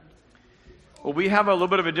Well, we have a little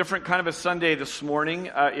bit of a different kind of a Sunday this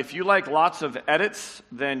morning. If you like lots of edits,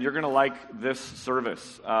 then you're going to like this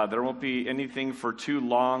service. There won't be anything for too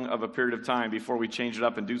long of a period of time before we change it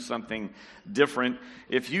up and do something different.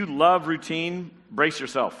 If you love routine, brace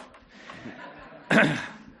yourself.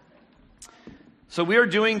 So we are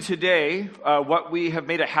doing today what we have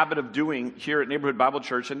made a habit of doing here at Neighborhood Bible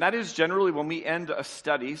Church, and that is generally when we end a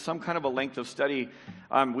study, some kind of a length of study,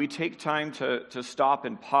 we take time to stop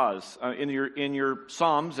and pause. In your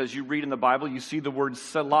Psalms, as you read in the Bible, you see the word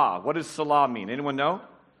Selah. What does Selah mean? Anyone know?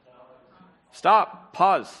 Stop,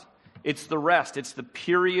 pause. It's the rest. It's the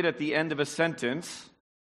period at the end of a sentence,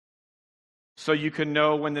 so you can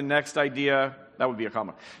know when the next idea, that would be a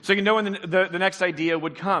comma, so you can know when the next idea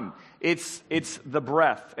would come. It's the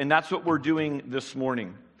breath, and that's what we're doing this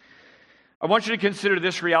morning. I want you to consider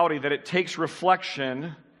this reality, that it takes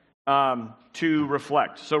reflection to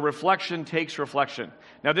reflect. So reflection takes reflection.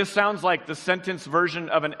 Now this sounds like the sentence version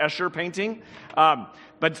of an Escher painting,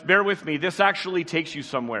 but bear with me, this actually takes you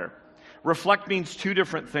somewhere. Reflect means two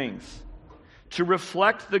different things. To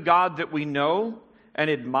reflect the God that we know and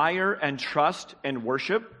admire and trust and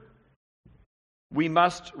worship, we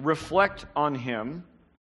must reflect on Him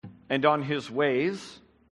and on His ways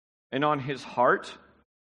and on His heart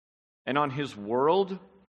and on His world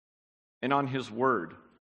and on His word.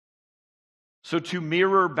 So to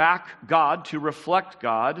mirror back God, to reflect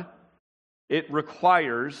God, it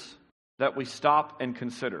requires that we stop and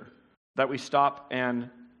consider, that we stop and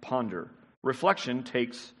ponder. Reflection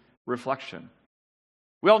takes reflection.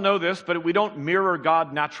 We all know this, but we don't mirror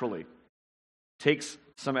God naturally. It takes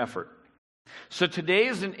some effort. So today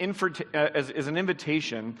is an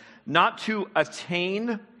invitation not to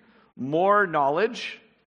attain more knowledge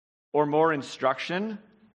or more instruction,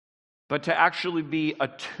 but to actually be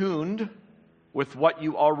attuned with what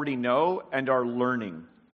you already know and are learning.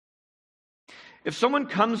 If someone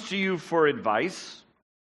comes to you for advice,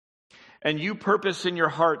 and you purpose in your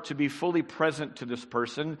heart to be fully present to this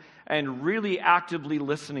person and really actively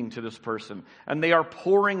listening to this person, and they are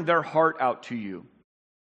pouring their heart out to you,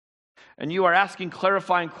 and you are asking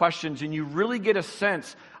clarifying questions, and you really get a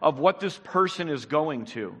sense of what this person is going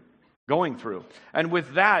through. And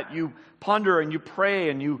with that, you ponder and you pray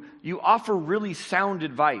and you offer really sound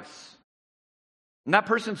advice. And that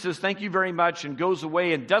person says, "Thank you very much," and goes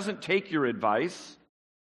away and doesn't take your advice,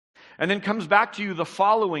 and then comes back to you the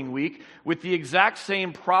following week with the exact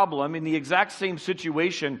same problem in the exact same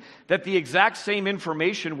situation that the exact same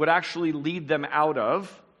information would actually lead them out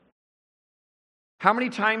of. How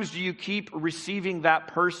many times do you keep receiving that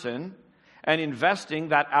person and investing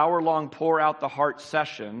that hour-long pour out the heart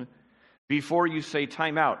session before you say,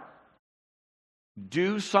 "Time out"?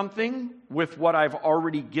 Do something with what I've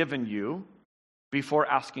already given you before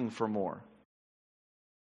asking for more.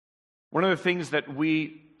 One of the things that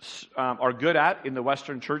we are good at in the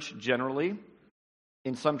Western church generally,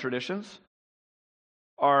 in some traditions,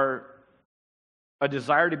 are a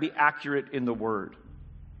desire to be accurate in the Word,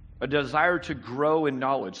 a desire to grow in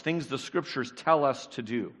knowledge, things the Scriptures tell us to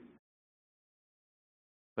do.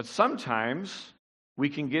 But sometimes we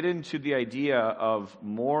can get into the idea of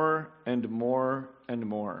more and more and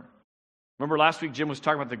more. Remember last week Jim was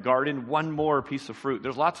talking about the garden, one more piece of fruit.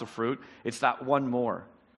 There's lots of fruit. It's that one more.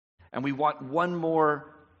 And we want one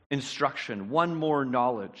more instruction, one more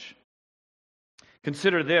knowledge.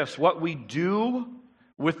 Consider this, what we do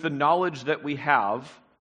with the knowledge that we have,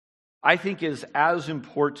 I think, is as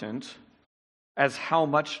important as how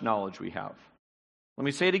much knowledge we have. Let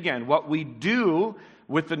me say it again. What we do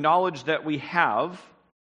with the knowledge that we have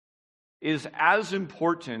is as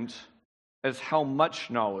important as how much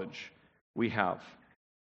knowledge we have.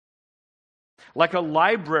 Like a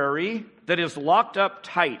library that is locked up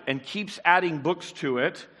tight and keeps adding books to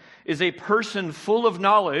it is a person full of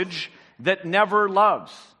knowledge that never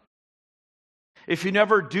loves. If you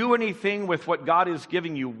never do anything with what God is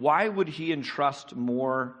giving you, why would He entrust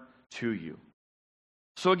more to you?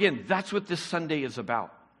 So again, that's what this Sunday is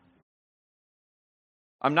about.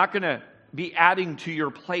 I'm not going to be adding to your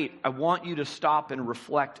plate. I want you to stop and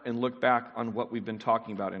reflect and look back on what we've been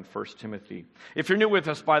talking about in 1 Timothy. If you're new with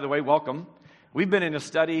us, by the way, welcome. We've been in a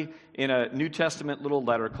study in a New Testament little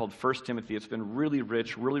letter called 1 Timothy. It's been really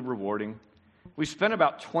rich, really rewarding. We spent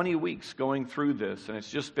about 20 weeks going through this, and it's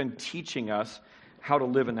just been teaching us how to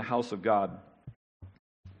live in the house of God.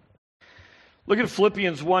 Look at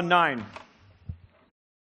Philippians 1:9.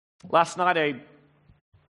 Last night I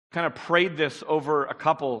kind of prayed this over a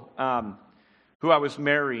couple who I was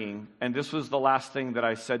marrying, and this was the last thing that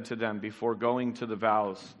I said to them before going to the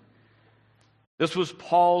vows. This was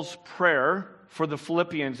Paul's prayer for the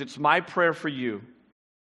Philippians. It's my prayer for you.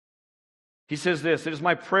 He says this, "It is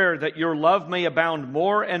my prayer that your love may abound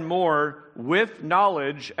more and more with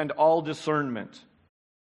knowledge and all discernment,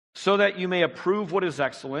 so that you may approve what is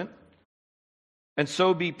excellent, and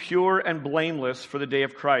so be pure and blameless for the day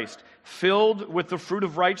of Christ, filled with the fruit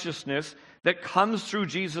of righteousness that comes through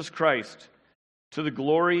Jesus Christ, to the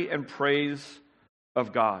glory and praise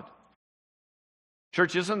of God."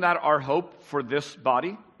 Church, isn't that our hope for this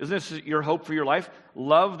body? Isn't this your hope for your life?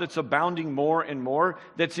 Love that's abounding more and more,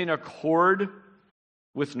 that's in accord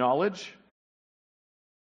with knowledge.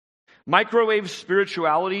 Microwave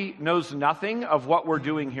spirituality knows nothing of what we're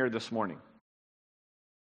doing here this morning.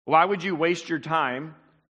 Why would you waste your time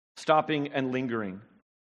stopping and lingering?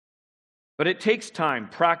 But it takes time,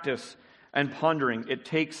 practice, and pondering. It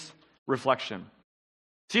takes reflection.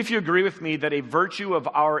 See if you agree with me that a virtue of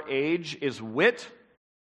our age is wit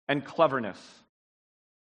and cleverness.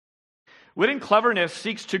 Wit and cleverness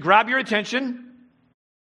seeks to grab your attention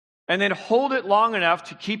and then hold it long enough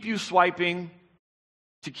to keep you swiping,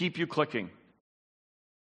 to keep you clicking.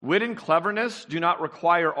 Wit and cleverness do not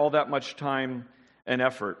require all that much time and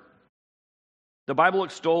effort. The Bible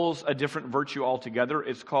extols a different virtue altogether.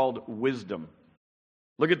 It's called wisdom.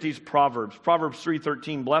 Look at these Proverbs. Proverbs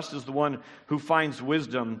 3:13, "Blessed is the one who finds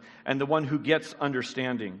wisdom and the one who gets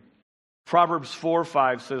understanding." Proverbs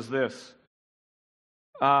 4:5 says this.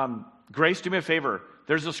 Grace, do me a favor.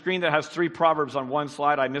 There's a screen that has 3 Proverbs on one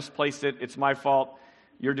slide. I misplaced it. It's my fault.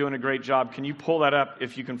 You're doing a great job. Can you pull that up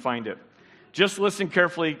if you can find it? Just listen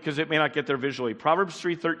carefully because it may not get there visually. Proverbs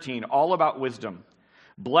 3:13, all about wisdom.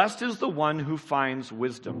 "Blessed is the one who finds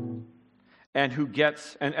wisdom and who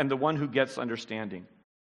gets and the one who gets understanding."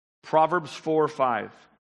 Proverbs 4:5,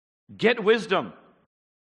 "Get wisdom,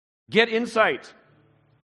 get insight.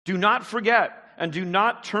 Do not forget and do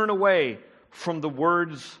not turn away from the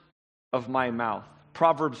words of my mouth."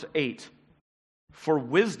 Proverbs 8, "For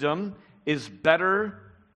wisdom is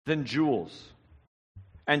better than jewels,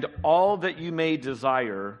 and all that you may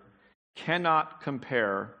desire cannot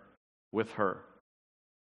compare with her."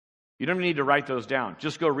 You don't need to write those down.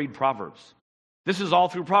 Just go read Proverbs. This is all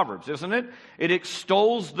through Proverbs, isn't it? It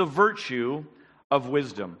extols the virtue of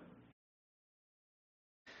wisdom.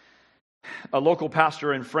 A local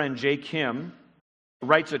pastor and friend, Jay Kim,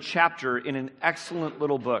 writes a chapter in an excellent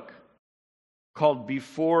little book called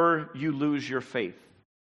 "Before You Lose Your Faith."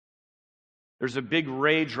 There's a big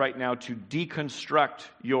rage right now to deconstruct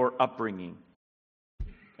your upbringing.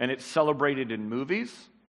 And it's celebrated in movies.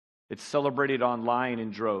 It's celebrated online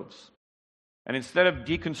in droves. And instead of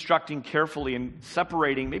deconstructing carefully and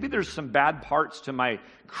separating, maybe there's some bad parts to my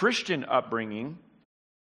Christian upbringing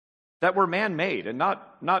that were man-made and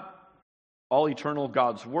not all eternal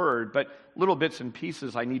God's word, but little bits and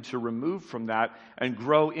pieces I need to remove from that and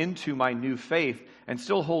grow into my new faith and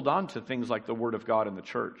still hold on to things like the Word of God and the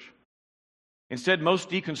church. Instead, most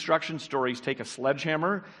deconstruction stories take a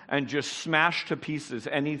sledgehammer and just smash to pieces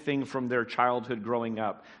anything from their childhood growing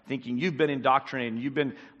up, thinking you've been indoctrinated, you've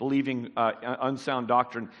been believing unsound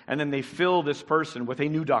doctrine, and then they fill this person with a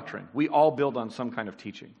new doctrine. We all build on some kind of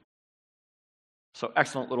teaching. So,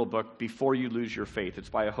 excellent little book, Before You Lose Your Faith. It's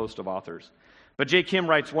by a host of authors. But Jay Kim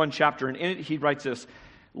writes one chapter, and in it he writes this.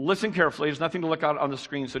 Listen carefully. There's nothing to look out on the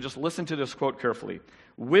screen, so just listen to this quote carefully.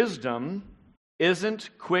 "Wisdom isn't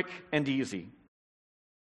quick and easy.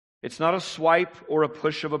 It's not a swipe or a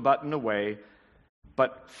push of a button away,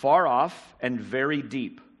 but far off and very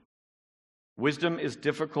deep. Wisdom is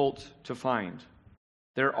difficult to find.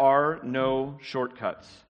 There are no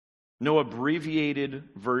shortcuts, no abbreviated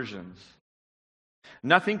versions.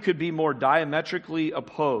 Nothing could be more diametrically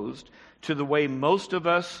opposed to the way most of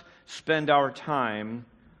us spend our time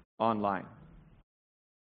online."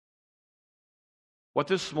 What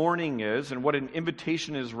this morning is, and what an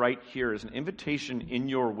invitation is right here, is an invitation in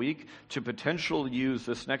your week to potentially use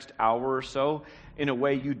this next hour or so in a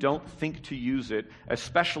way you don't think to use it,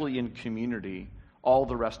 especially in community, all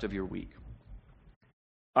the rest of your week.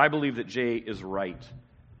 I believe that Jay is right,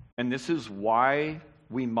 and this is why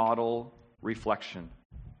we model reflection.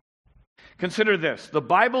 Consider this. The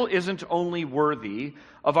Bible isn't only worthy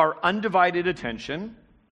of our undivided attention,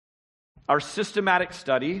 our systematic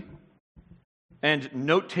study, and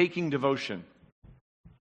note-taking devotion.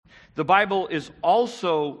 The Bible is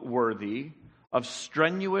also worthy of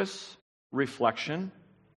strenuous reflection,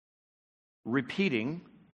 repeating,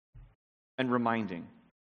 and reminding.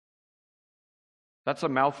 That's a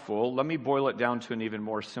mouthful. Let me boil it down to an even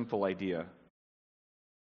more simple idea.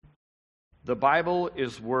 The Bible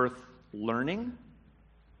is worth learning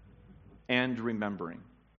and remembering.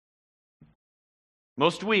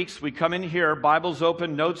 Most weeks we come in here, Bibles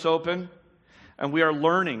open, notes open, and we are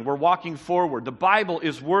learning. We're walking forward. The Bible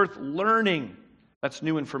is worth learning. That's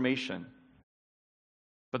new information.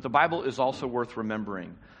 But the Bible is also worth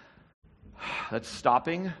remembering. That's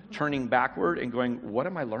stopping, turning backward, and going, what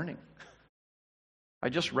am I learning? I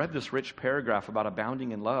just read this rich paragraph about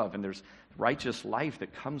abounding in love, and there's righteous life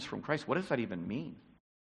that comes from Christ. What does that even mean?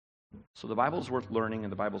 So the Bible's worth learning,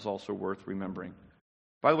 and the Bible's also worth remembering.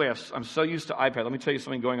 By the way, I'm so used to iPad. Let me tell you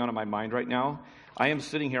something going on in my mind right now. I am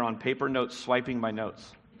sitting here on paper notes, swiping my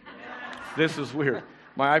notes. This is weird.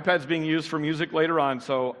 My iPad's being used for music later on,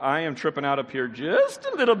 so I am tripping out up here just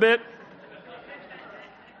a little bit.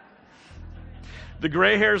 The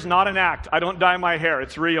gray hair's not an act. I don't dye my hair.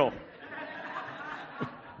 It's real.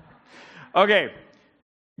 Okay.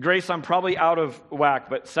 Grace, I'm probably out of whack,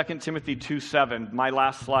 but 2 Timothy 2:7, my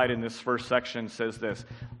last slide in this first section says this.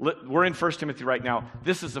 We're in 1 Timothy right now.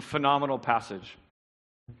 This is a phenomenal passage.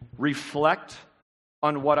 Reflect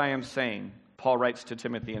on what I am saying. Paul writes to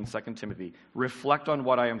Timothy in 2 Timothy. Reflect on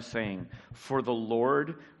what I am saying, for the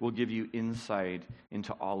Lord will give you insight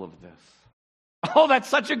into all of this. Oh, that's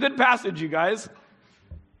such a good passage, you guys.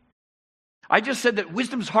 I just said that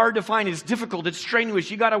wisdom's hard to find. It's difficult. It's strenuous.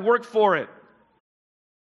 You got to work for it.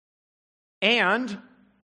 And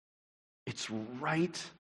it's right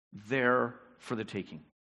there for the taking.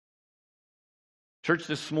 Church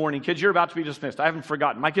this morning, kids, you're about to be dismissed. I haven't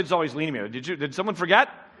forgotten. My kids always lean at me. Did someone forget?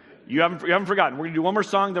 You haven't forgotten. We're going to do one more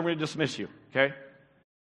song, then we're going to dismiss you. Okay?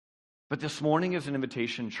 But this morning is an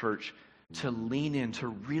invitation, church, to lean in, to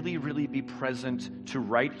really, really be present to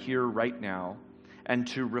right here, right now, and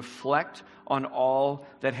to reflect on all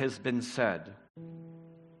that has been said.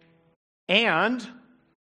 And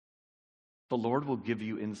the Lord will give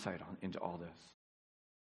you insight into all this.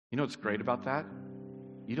 You know what's great about that?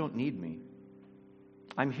 You don't need me.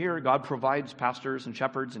 I'm here. God provides pastors and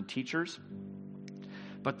shepherds and teachers.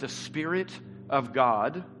 But the Spirit of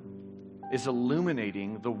God is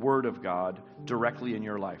illuminating the Word of God directly in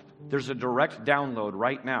your life. There's a direct download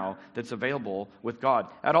right now that's available with God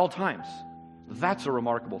at all times. That's a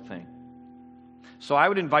remarkable thing. So I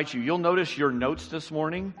would invite you, you'll notice your notes this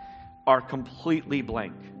morning are completely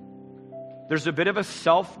blank. There's a bit of a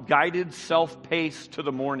self-guided, self-pace to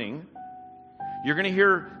the morning. You're going to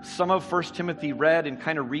hear some of 1 Timothy read and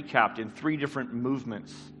kind of recapped in 3 different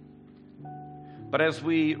movements. But as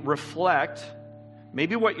we reflect,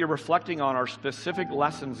 maybe what you're reflecting on are specific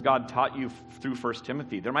lessons God taught you through 1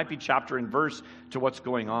 Timothy. There might be chapter and verse to what's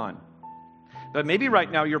going on. But maybe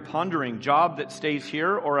right now you're pondering job that stays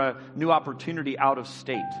here or a new opportunity out of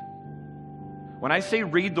state. When I say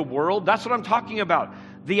read the world, that's what I'm talking about.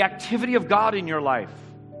 The activity of God in your life.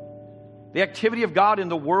 The activity of God in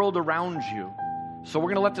the world around you. So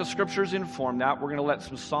we're going to let the scriptures inform that. We're going to let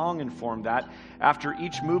some song inform that. After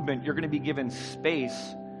each movement, you're going to be given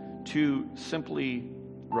space to simply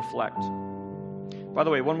reflect. By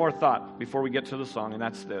the way, one more thought before we get to the song, and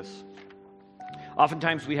that's this.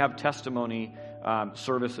 Oftentimes we have testimony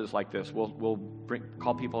services like this. We'll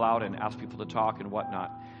call people out and ask people to talk and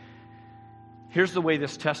whatnot. Here's the way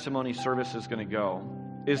this testimony service is going to go.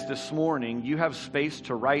 Is this morning you have space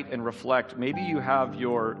to write and reflect. Maybe you have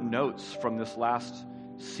your notes from this last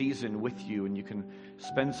season with you, and you can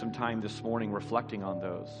spend some time this morning reflecting on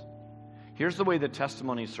those. Here's the way the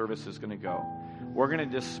testimony service is going to go. We're going to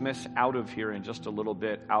dismiss out of here in just a little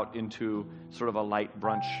bit, out into sort of a light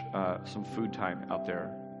brunch, some food time out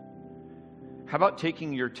there. How about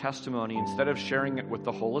taking your testimony, instead of sharing it with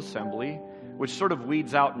the whole assembly, which sort of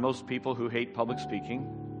weeds out most people who hate public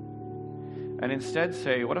speaking, and instead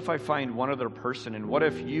say, what if I find one other person, and what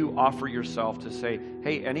if you offer yourself to say,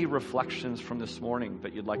 hey, any reflections from this morning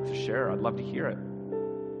that you'd like to share? I'd love to hear it.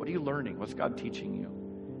 What are you learning? What's God teaching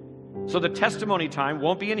you? So the testimony time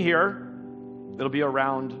won't be in here. It'll be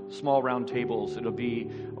around small round tables. It'll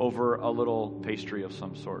be over a little pastry of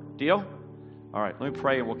some sort. Deal? All right, let me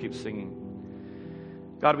pray and we'll keep singing.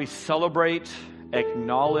 God, we celebrate,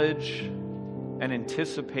 acknowledge, and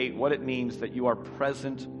anticipate what it means that you are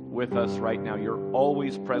present with us right now. You're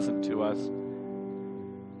always present to us.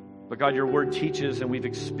 But God, your word teaches, and we've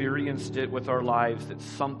experienced it with our lives, that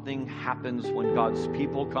something happens when God's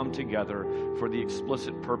people come together for the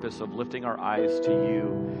explicit purpose of lifting our eyes to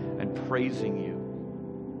you and praising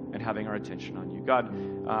you and having our attention on you. God,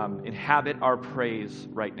 inhabit our praise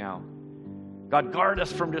right now. God, guard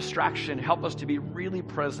us from distraction. Help us to be really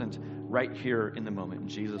present right here in the moment. In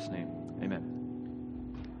Jesus' name, amen.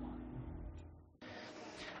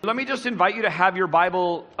 Let me just invite you to have your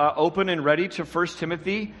Bible open and ready to 1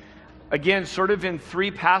 Timothy. Again, sort of in 3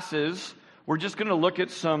 passages. We're just going to look at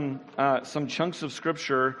some chunks of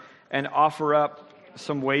Scripture and offer up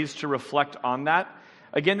some ways to reflect on that.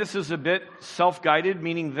 Again, this is a bit self-guided,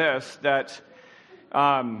 meaning this, that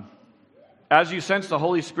as you sense the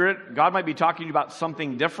Holy Spirit, God might be talking to you about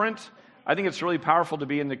something different. I think it's really powerful to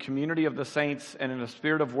be in the community of the saints and in a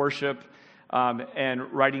spirit of worship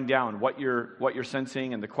and writing down what you're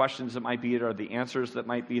sensing and the questions that might be there or the answers that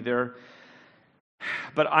might be there.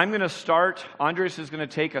 But I'm going to start. Andres is going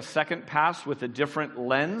to take a second pass with a different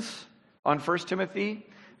lens on 1 Timothy,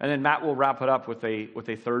 and then Matt will wrap it up with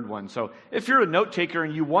a third one. So if you're a note taker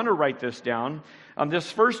and you want to write this down,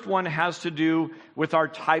 this first one has to do with our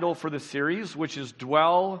title for the series, which is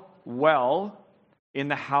Dwell Well in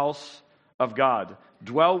the House of God.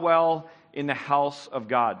 Dwell well in the house of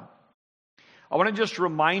God. I want to just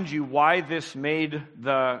remind you why this made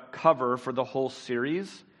the cover for the whole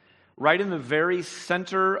series. Right in the very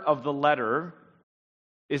center of the letter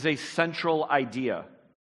is a central idea.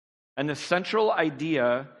 And the central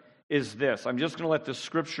idea is this. I'm just going to let the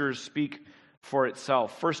scriptures speak for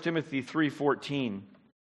itself. 1 Timothy 3:14.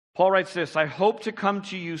 Paul writes this, I hope to come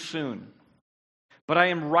to you soon, but I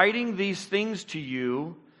am writing these things to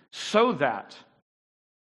you so that,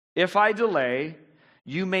 if I delay,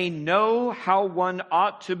 you may know how one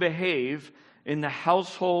ought to behave in the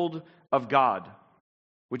household of God,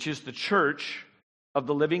 which is the church of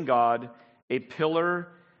the living God, a pillar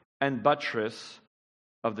and buttress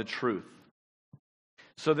of the truth.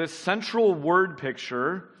 So this central word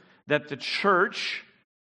picture that the church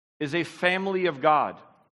is a family of God,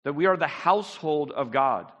 that we are the household of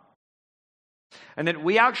God, and that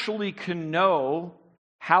we actually can know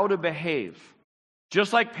how to behave.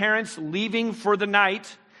 Just like parents leaving for the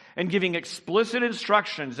night and giving explicit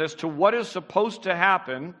instructions as to what is supposed to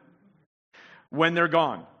happen when they're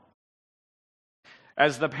gone.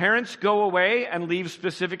 As the parents go away and leave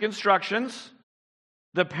specific instructions,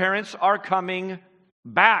 the parents are coming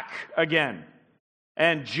back again.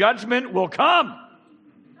 And judgment will come.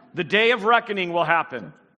 The day of reckoning will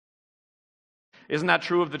happen. Isn't that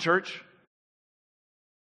true of the church?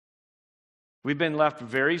 We've been left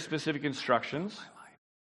very specific instructions.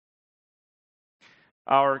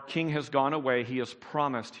 Our King has gone away. He has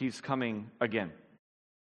promised He's coming again.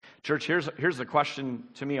 Church, here's the question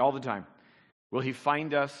to me all the time. Will He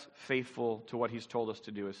find us faithful to what He's told us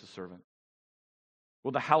to do as His servant?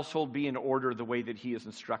 Will the household be in order the way that He has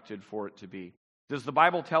instructed for it to be? Does the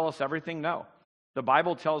Bible tell us everything? No. The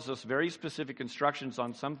Bible tells us very specific instructions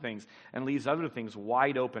on some things and leaves other things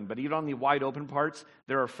wide open. But even on the wide open parts,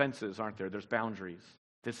 there are fences, aren't there? There's boundaries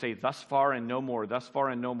that say thus far and no more, thus far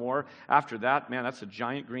and no more. After that, man, that's a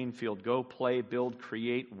giant green field. Go play, build,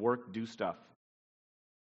 create, work, do stuff.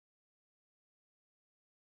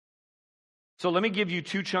 So let me give you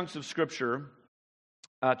two chunks of scripture.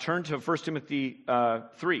 Turn to 1 Timothy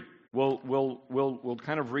 3. We'll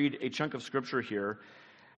kind of read a chunk of scripture here.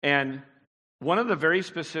 And one of the very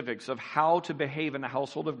specifics of how to behave in the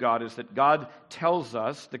household of God is that God tells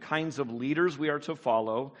us the kinds of leaders we are to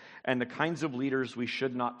follow and the kinds of leaders we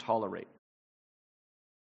should not tolerate.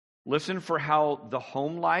 Listen for how the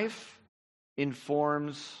home life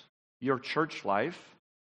informs your church life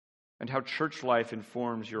and how church life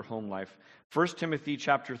informs your home life. 1 Timothy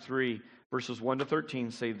chapter 3, verses 1 to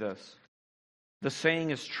 13 say this. The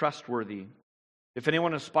saying is trustworthy. If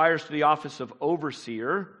anyone aspires to the office of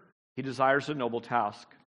overseer, he desires a noble task.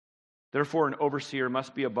 Therefore, an overseer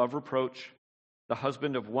must be above reproach, the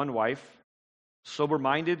husband of one wife,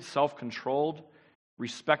 sober-minded, self-controlled,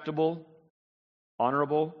 respectable,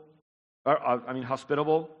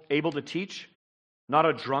 hospitable, able to teach, not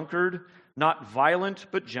a drunkard, not violent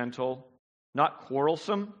but gentle, not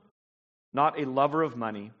quarrelsome, not a lover of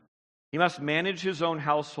money. He must manage his own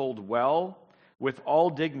household well, with all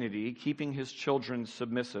dignity, keeping his children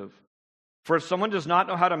submissive. For if someone does not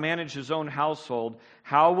know how to manage his own household,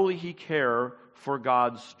 how will he care for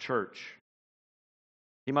God's church?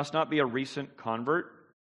 He must not be a recent convert,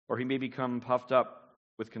 or he may become puffed up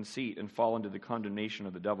with conceit and fall into the condemnation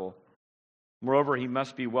of the devil. Moreover, he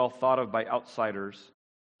must be well thought of by outsiders,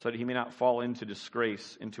 so that he may not fall into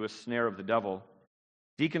disgrace, into a snare of the devil.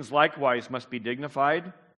 Deacons likewise must be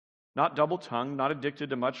dignified, not double-tongued, not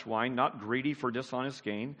addicted to much wine, not greedy for dishonest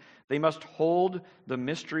gain. They must hold the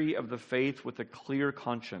mystery of the faith with a clear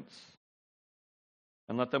conscience.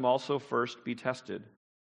 And let them also first be tested.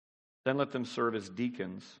 Then let them serve as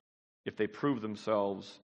deacons if they prove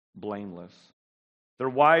themselves blameless. Their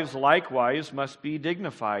wives likewise must be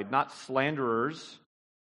dignified, not slanderers,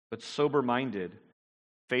 but sober-minded,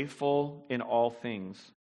 faithful in all things.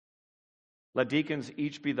 Let deacons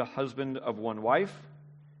each be the husband of one wife,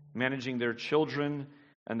 managing their children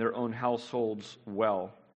and their own households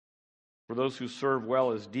well. For those who serve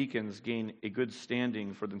well as deacons gain a good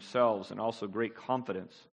standing for themselves and also great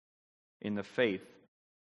confidence in the faith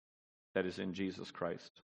that is in Jesus Christ.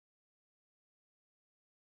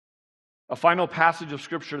 A final passage of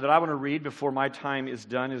Scripture that I want to read before my time is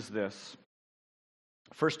done is this.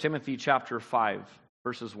 1 Timothy chapter 5,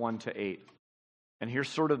 verses 1 to 8. And here's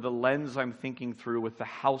sort of the lens I'm thinking through with the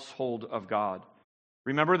household of God.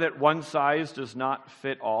 Remember that one size does not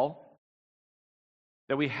fit all.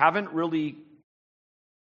 That we haven't really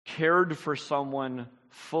cared for someone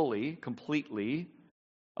fully, completely,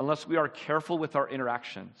 unless we are careful with our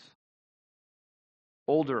interactions.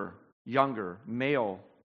 Older, younger, male,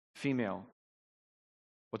 female.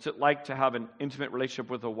 What's it like to have an intimate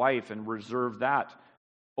relationship with a wife and reserve that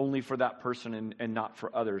only for that person and not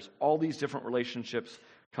for others? All these different relationships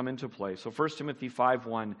come into play. So 1 Timothy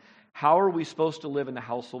 5:1, how are we supposed to live in the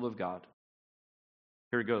household of God?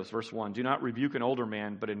 Here it goes, verse 1. Do not rebuke an older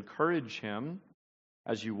man, but encourage him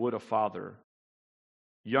as you would a father.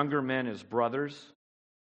 Younger men as brothers,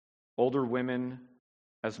 older women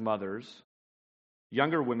as mothers,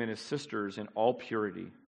 younger women as sisters in all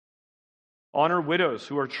purity. Honor widows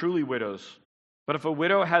who are truly widows. But if a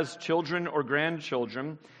widow has children or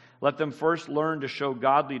grandchildren, let them first learn to show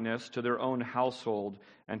godliness to their own household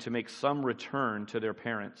and to make some return to their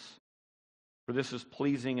parents. For this is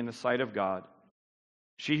pleasing in the sight of God.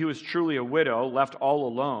 She who is truly a widow, left all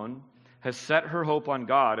alone, has set her hope on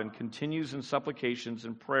God and continues in supplications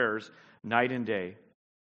and prayers night and day.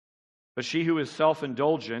 But she who is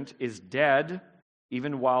self-indulgent is dead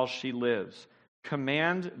even while she lives.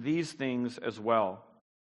 Command these things as well,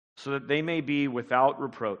 so that they may be without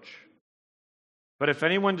reproach. But if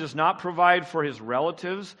anyone does not provide for his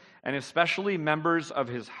relatives, and especially members of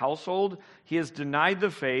his household, he has denied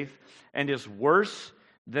the faith and is worse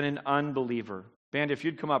than an unbeliever. Band, if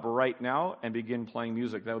you'd come up right now and begin playing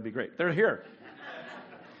music, that would be great. They're here.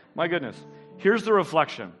 My goodness. Here's the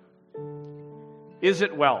reflection. Is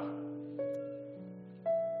it well?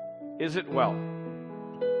 Is it well?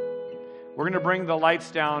 We're going to bring the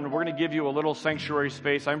lights down. We're going to give you a little sanctuary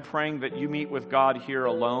space. I'm praying that you meet with God here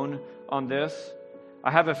alone on this.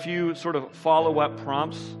 I have a few sort of follow-up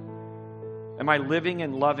prompts. Am I living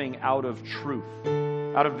and loving out of truth,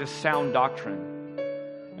 out of this sound doctrine?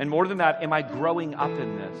 And more than that, am I growing up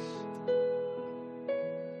in this?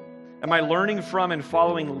 Am I learning from and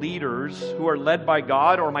following leaders who are led by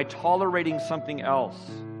God, or am I tolerating something else?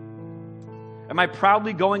 Am I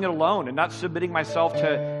proudly going it alone and not submitting myself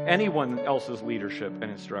to anyone else's leadership and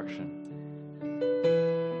instruction?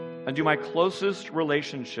 And do my closest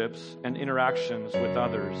relationships and interactions with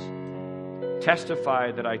others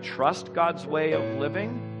testify that I trust God's way of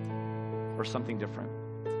living or something different?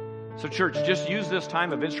 So church, just use this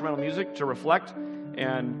time of instrumental music to reflect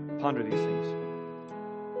and ponder these things.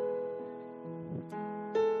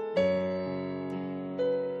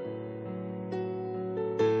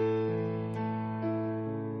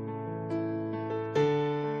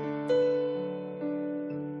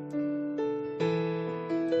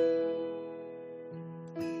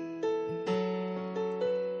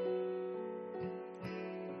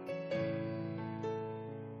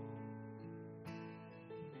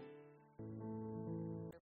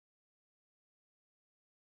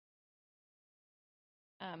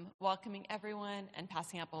 Welcoming everyone and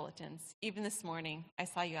passing out bulletins. Even this morning, I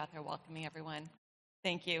saw you out there welcoming everyone.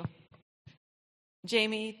 Thank you.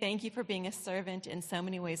 Jamie, thank you for being a servant in so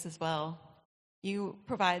many ways as well. You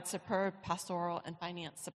provide superb pastoral and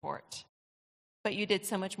finance support. But you did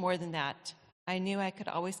so much more than that. I knew I could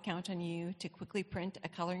always count on you to quickly print a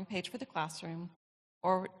coloring page for the classroom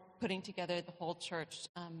or putting together the whole church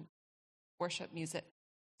worship music.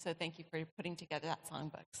 So thank you for putting together that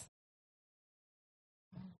songbooks.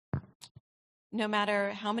 No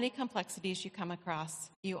matter how many complexities you come across,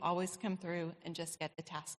 you always come through and just get the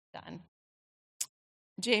task done.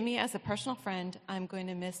 Jamie, as a personal friend, I'm going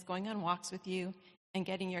to miss going on walks with you and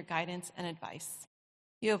getting your guidance and advice.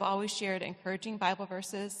 You have always shared encouraging Bible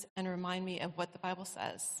verses and remind me of what the Bible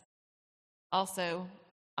says. Also,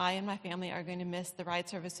 I and my family are going to miss the ride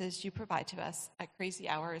services you provide to us at crazy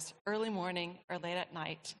hours, early morning or late at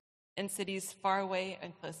night, in cities far away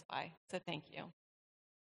and close by. So thank you.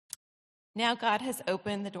 Now God has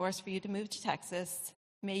opened the doors for you to move to Texas.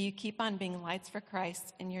 May you keep on being lights for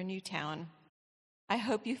Christ in your new town. I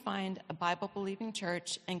hope you find a Bible-believing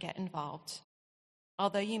church and get involved.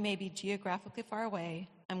 Although you may be geographically far away,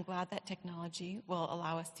 I'm glad that technology will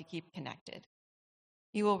allow us to keep connected.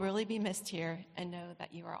 You will really be missed here and know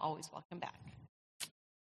that you are always welcome back.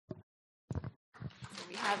 So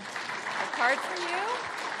we have a card for you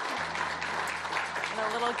and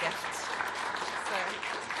a little gift. So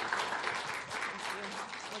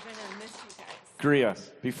We're going to miss you guys. Gria,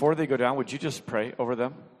 before they go down, would you just pray over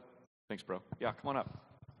them? Thanks, bro. Yeah, come on up.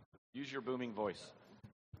 Use your booming voice.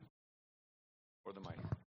 Or the mic.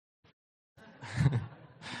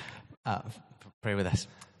 Pray with us.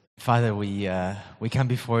 Father, we come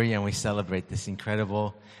before you and we celebrate this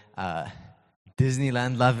incredible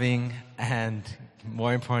Disneyland-loving and,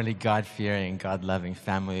 more importantly, God-fearing, God-loving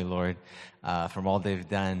family, Lord, from all they've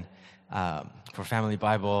done for Family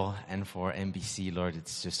Bible and for NBC, Lord.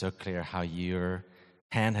 It's just so clear how your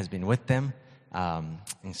hand has been with them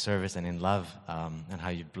in service and in love, and how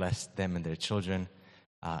you've blessed them and their children.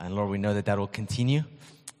 And, Lord, we know that will continue,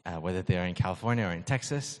 whether they are in California or in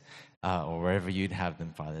Texas, or wherever you'd have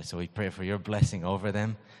them, Father. So we pray for your blessing over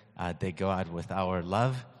them. They go out with our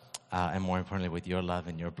love, and more importantly, with your love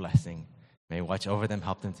and your blessing. May you watch over them,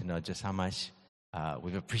 help them to know just how much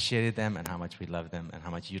we've appreciated them and how much we love them and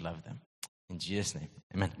how much you love them. In Jesus' name,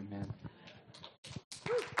 amen. Amen.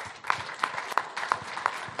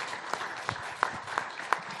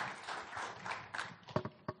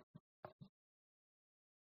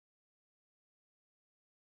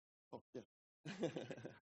 Oh, yeah.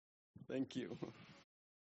 Thank you.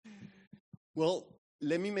 Well,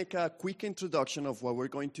 let me make a quick introduction of what we're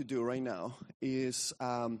going to do right now.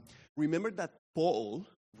 Remember that Paul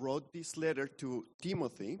wrote this letter to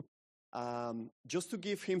Timothy just to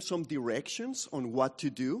give him some directions on what to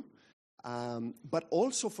do, but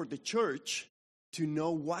also for the church to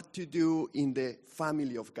know what to do in the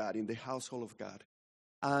family of God, in the household of God.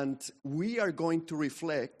 And we are going to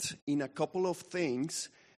reflect in a couple of things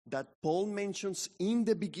that Paul mentions in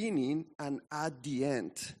the beginning and at the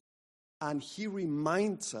end. And he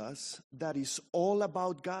reminds us that it's all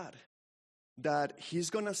about God, that he's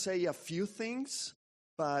going to say a few things,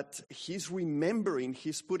 but he's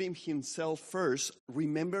putting himself first,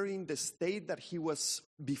 remembering the state that he was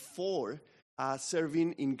before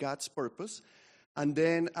serving in God's purpose. And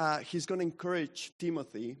then he's going to encourage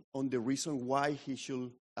Timothy on the reason why he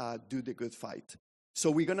should do the good fight.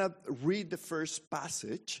 So we're going to read the first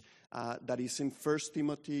passage that is in 1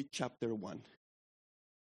 Timothy chapter 1.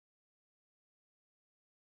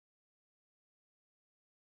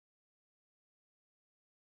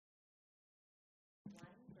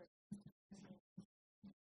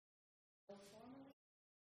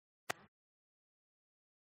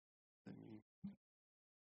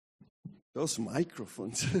 Those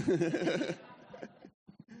microphones.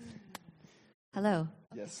 Hello.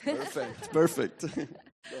 Yes, perfect.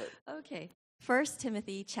 Okay. 1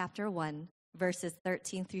 Timothy chapter 1, verses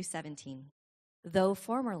 13 through 17. Though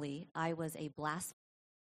formerly I was a blasphemer,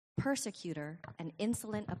 persecutor, an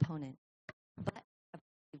insolent opponent, but of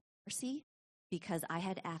mercy, because I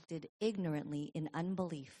had acted ignorantly in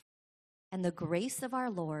unbelief, and the grace of our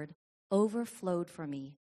Lord overflowed for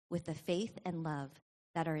me with the faith and love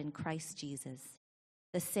that are in Christ Jesus.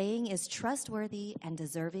 The saying is trustworthy and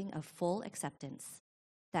deserving of full acceptance,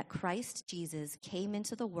 that Christ Jesus came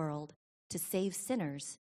into the world to save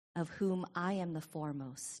sinners, of whom I am the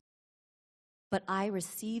foremost. But I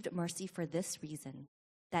received mercy for this reason,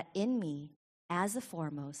 that in me, as the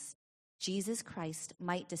foremost, Jesus Christ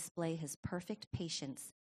might display his perfect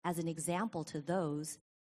patience as an example to those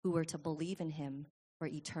who were to believe in him for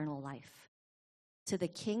eternal life. To the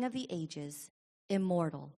King of the ages,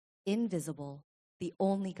 immortal, invisible, the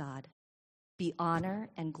only God, be honor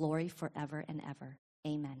and glory forever and ever.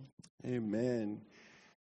 Amen. Amen.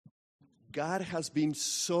 God has been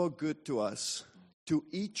so good to us, to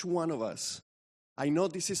each one of us. I know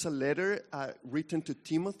this is a letter written to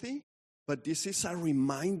Timothy, but this is a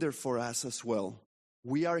reminder for us as well.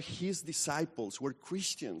 We are his disciples. We're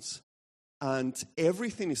Christians. And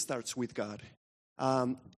everything starts with God.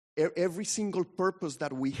 Every single purpose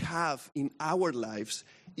that we have in our lives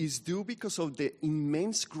is due because of the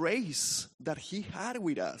immense grace that he had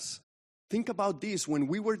with us. Think about this. When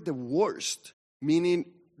we were the worst, meaning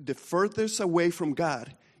the furthest away from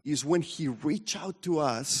God, is when he reached out to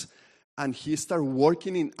us and he started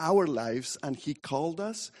working in our lives and he called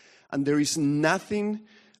us. And there is nothing,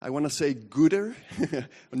 I want to say gooder,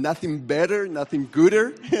 nothing better, nothing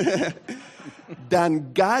gooder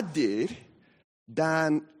than God did,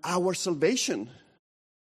 than our salvation.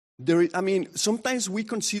 Sometimes we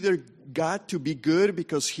consider God to be good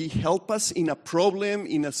because he helped us in a problem,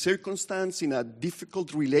 in a circumstance, in a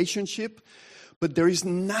difficult relationship. But there is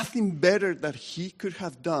nothing better that he could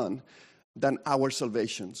have done than our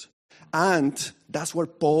salvations. And that's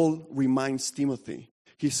what Paul reminds Timothy.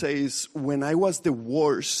 He says, when I was the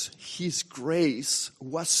worst, his grace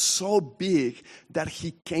was so big that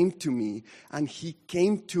he came to me and he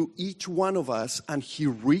came to each one of us and he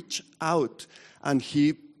reached out and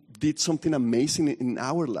he did something amazing in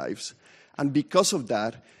our lives. And because of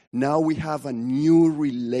that, now we have a new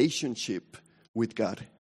relationship with God.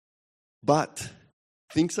 But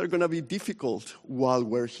things are going to be difficult while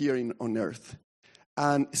we're here on earth.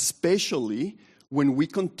 And especially when we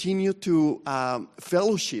continue to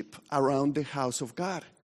fellowship around the house of God.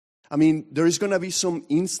 I mean, there is going to be some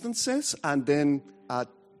instances, and then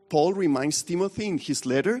Paul reminds Timothy in his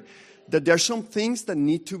letter that there are some things that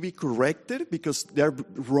need to be corrected because they're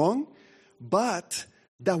wrong, but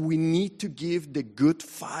that we need to give the good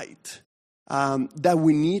fight, that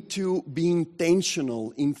we need to be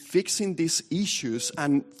intentional in fixing these issues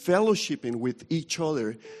and fellowshipping with each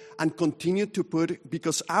other and continue to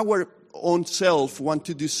because our own self want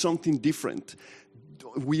to do something different.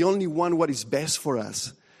 We only want what is best for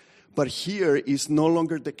us. But here is no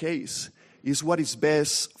longer the case. It's what is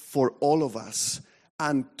best for all of us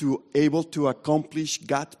and to able to accomplish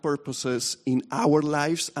God's purposes in our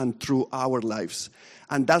lives and through our lives.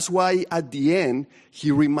 And that's why at the end,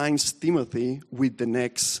 he reminds Timothy with the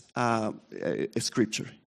next scripture.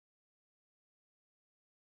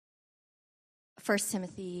 1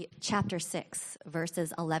 Timothy chapter 6,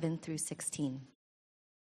 verses 11 through 16.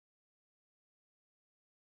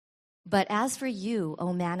 But as for you,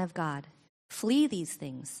 O man of God, flee these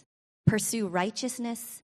things. Pursue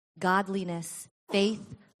righteousness, godliness, faith,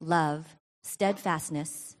 love,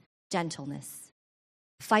 steadfastness, gentleness.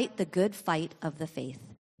 Fight the good fight of the faith.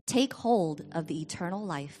 Take hold of the eternal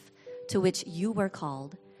life to which you were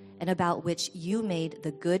called and about which you made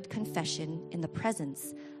the good confession in the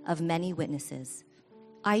presence of many witnesses.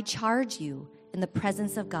 I charge you in the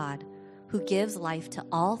presence of God, who gives life to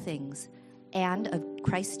all things, and of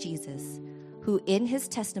Christ Jesus, who in his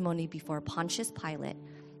testimony before Pontius Pilate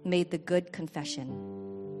made the good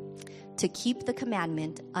confession, to keep the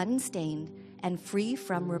commandment unstained and free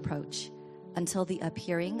from reproach until the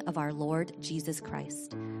appearing of our Lord Jesus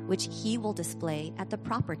Christ, which he will display at the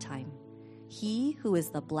proper time. He who is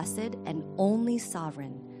the blessed and only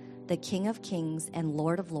sovereign, the King of kings and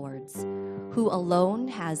Lord of lords, who alone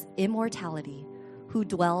has immortality, who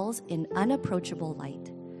dwells in unapproachable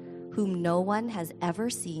light, whom no one has ever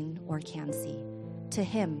seen or can see. To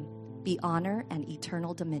him be honor and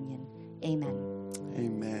eternal dominion. Amen.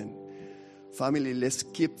 Amen. Family, let's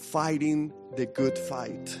keep fighting the good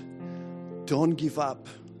fight. Don't give up.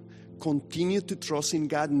 Continue to trust in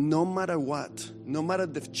God no matter what. No matter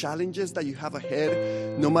the challenges that you have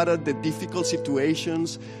ahead, no matter the difficult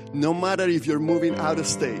situations, no matter if you're moving out of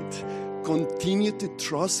state. Continue to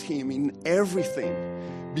trust him in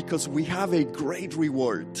everything because we have a great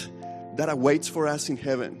reward that awaits for us in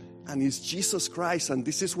heaven, and it's Jesus Christ. And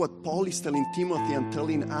this is what Paul is telling Timothy and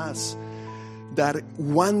telling us, that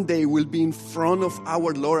one day we'll be in front of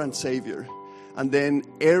our Lord and Savior, and then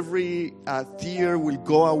every tear will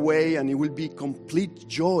go away and it will be complete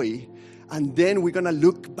joy, and then we're gonna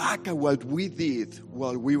look back at what we did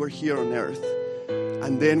while we were here on earth,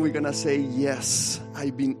 and then we're gonna say, yes,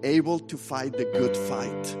 I've been able to fight the good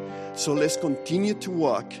fight. So let's continue to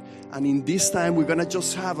walk. And in this time, we're going to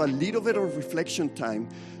just have a little bit of reflection time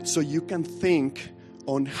so you can think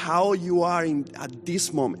on how you are at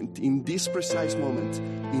this moment, in this precise moment,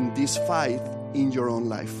 in this fight in your own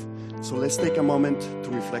life. So let's take a moment to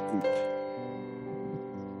reflect on that.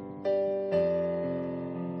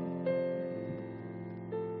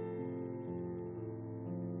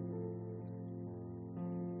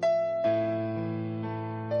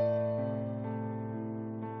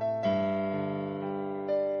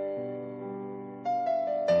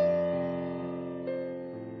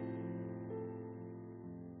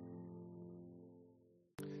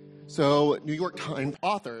 So New York Times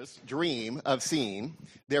authors dream of seeing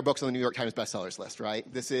their books on the New York Times bestsellers list,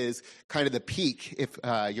 right? This is kind of the peak if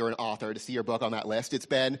you're an author to see your book on that list. It's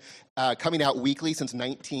been coming out weekly since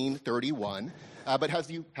 1931. But have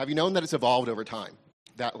you known that it's evolved over time?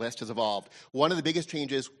 That list has evolved. One of the biggest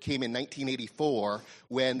changes came in 1984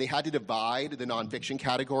 when they had to divide the nonfiction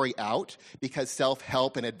category out because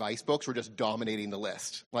self-help and advice books were just dominating the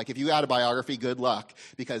list. Like if you had a biography, good luck,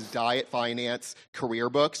 because diet, finance, career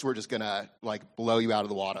books were just going to like blow you out of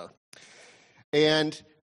the water. And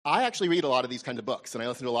I actually read a lot of these kinds of books, and I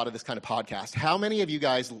listen to a lot of this kind of podcast. How many of you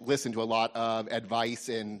guys listen to a lot of advice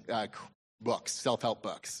in books, self-help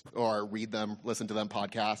books, or read them, listen to them,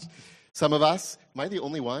 podcasts? Some of us. Am I the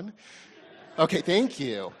only one? Okay, thank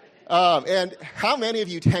you. And how many of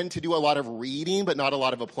you tend to do a lot of reading but not a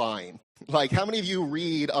lot of applying? Like, how many of you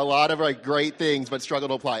read a lot of like great things but struggle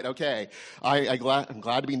to apply it? Okay, I'm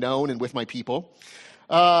glad to be known and with my people.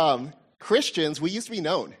 Christians, we used to be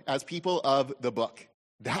known as people of the book.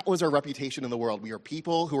 That was our reputation in the world. We are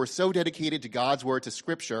people who are so dedicated to God's word, to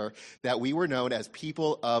Scripture, that we were known as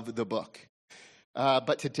people of the book.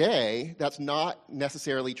 But today, that's not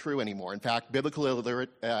necessarily true anymore. In fact, biblically illiterate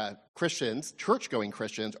Christians, church-going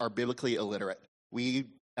Christians, are biblically illiterate. We,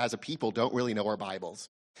 as a people, don't really know our Bibles.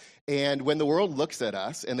 And when the world looks at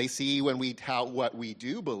us and they see when we tout what we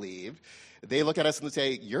do believe, they look at us and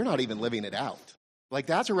say, you're not even living it out. Like,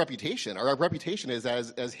 that's our reputation. Our reputation is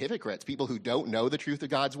as hypocrites, people who don't know the truth of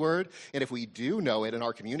God's word. And if we do know it and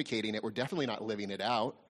are communicating it, we're definitely not living it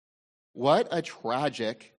out. What a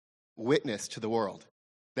tragic witness to the world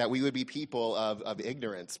that we would be people of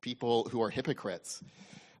ignorance, people who are hypocrites.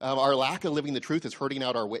 Our lack of living the truth is hurting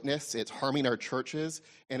out our witness, it's harming our churches,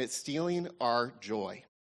 and it's stealing our joy.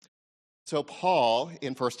 So Paul,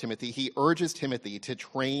 in 1 Timothy, he urges Timothy to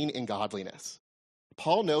train in godliness.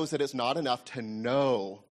 Paul knows that it's not enough to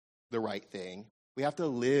know the right thing. We have to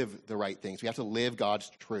live the right things. We have to live God's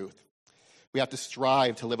truth. We have to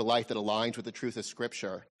strive to live a life that aligns with the truth of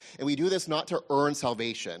Scripture. And we do this not to earn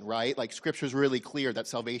salvation, right? Like, Scripture is really clear that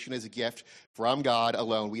salvation is a gift from God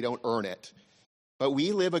alone. We don't earn it. But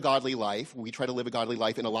we live a godly life. We try to live a godly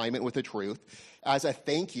life in alignment with the truth as a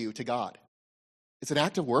thank you to God. It's an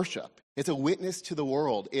act of worship. It's a witness to the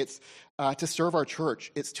world. It's to serve our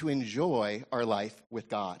church. It's to enjoy our life with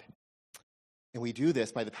God. And we do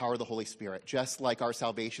this by the power of the Holy Spirit. Just like our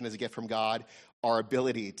salvation is a gift from God, our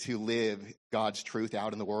ability to live God's truth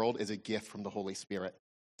out in the world is a gift from the Holy Spirit.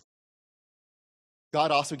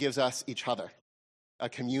 God also gives us each other, a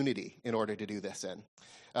community, in order to do this in.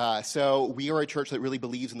 So we are a church that really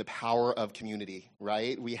believes in the power of community,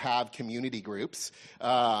 right? We have community groups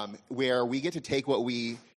where we get to take what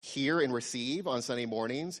we hear and receive on Sunday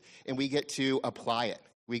mornings, and we get to apply it.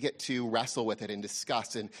 We get to wrestle with it and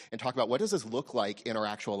discuss and talk about what does this look like in our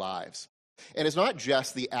actual lives. And it's not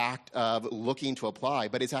just the act of looking to apply,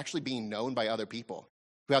 but it's actually being known by other people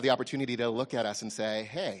who have the opportunity to look at us and say,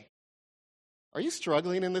 hey, are you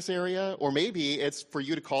struggling in this area? Or maybe it's for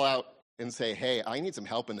you to call out and say, hey, I need some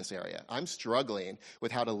help in this area. I'm struggling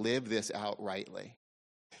with how to live this out rightly.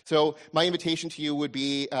 So my invitation to you would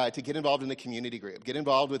be to get involved in a community group. Get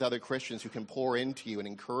involved with other Christians who can pour into you and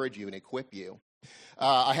encourage you and equip you.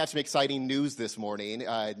 I have some exciting news this morning.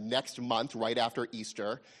 Next month, right after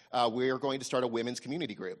Easter, we're going to start a women's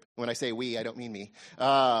community group. When I say we, I don't mean me.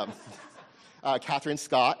 Catherine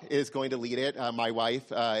Scott is going to lead it. My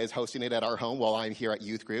wife is hosting it at our home while I'm here at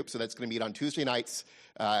youth group. So that's going to meet on Tuesday nights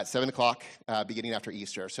at 7 o'clock, beginning after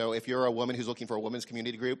Easter. So if you're a woman who's looking for a women's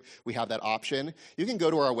community group, we have that option. You can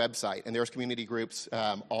go to our website, and there's community groups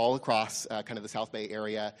all across kind of the South Bay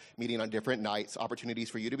area, meeting on different nights, opportunities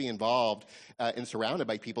for you to be involved and surrounded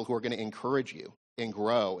by people who are going to encourage you and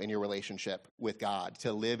grow in your relationship with God,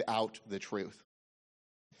 to live out the truth.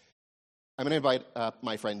 I'm going to invite up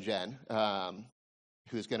my friend Jen,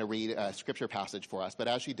 who's going to read a scripture passage for us. But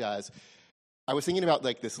as she does, I was thinking about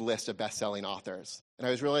like this list of best-selling authors. And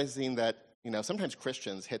I was realizing that, sometimes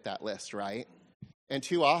Christians hit that list, right? And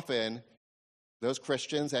too often, those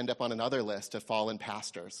Christians end up on another list of fallen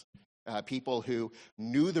pastors, people who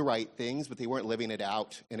knew the right things, but they weren't living it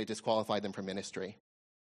out, and it disqualified them from ministry.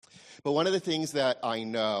 But one of the things that I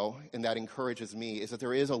know, and that encourages me, is that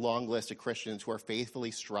there is a long list of Christians who are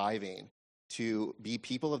faithfully striving to be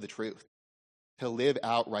people of the truth, to live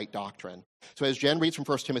out right doctrine. So as Jen reads from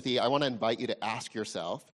 1 Timothy, I want to invite you to ask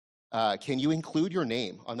yourself, can you include your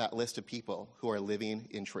name on that list of people who are living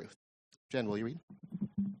in truth? Jen, will you read?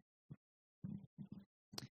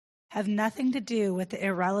 Have nothing to do with the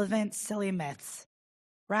irrelevant, silly myths.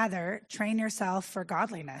 Rather, train yourself for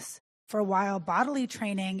godliness. For while bodily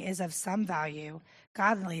training is of some value,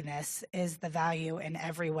 godliness is the value in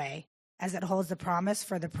every way, as it holds the promise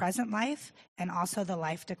for the present life and also the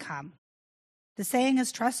life to come. The saying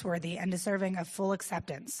is trustworthy and deserving of full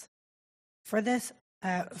acceptance. For to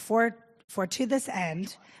this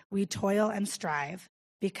end we toil and strive,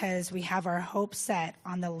 because we have our hope set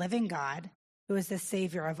on the living God, who is the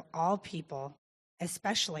Savior of all people,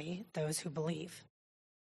 especially those who believe.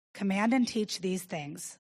 Command and teach these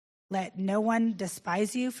things. Let no one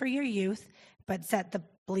despise you for your youth, but set the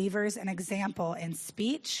believers an example in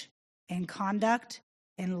speech, in conduct,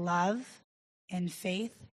 in love, in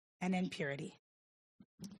faith, and in purity.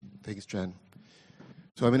 Thanks, Jen.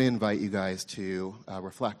 So I'm going to invite you guys to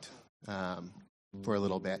reflect for a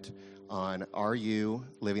little bit on, are you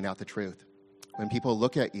living out the truth? When people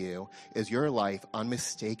look at you, is your life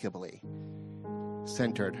unmistakably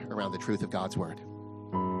centered around the truth of God's word?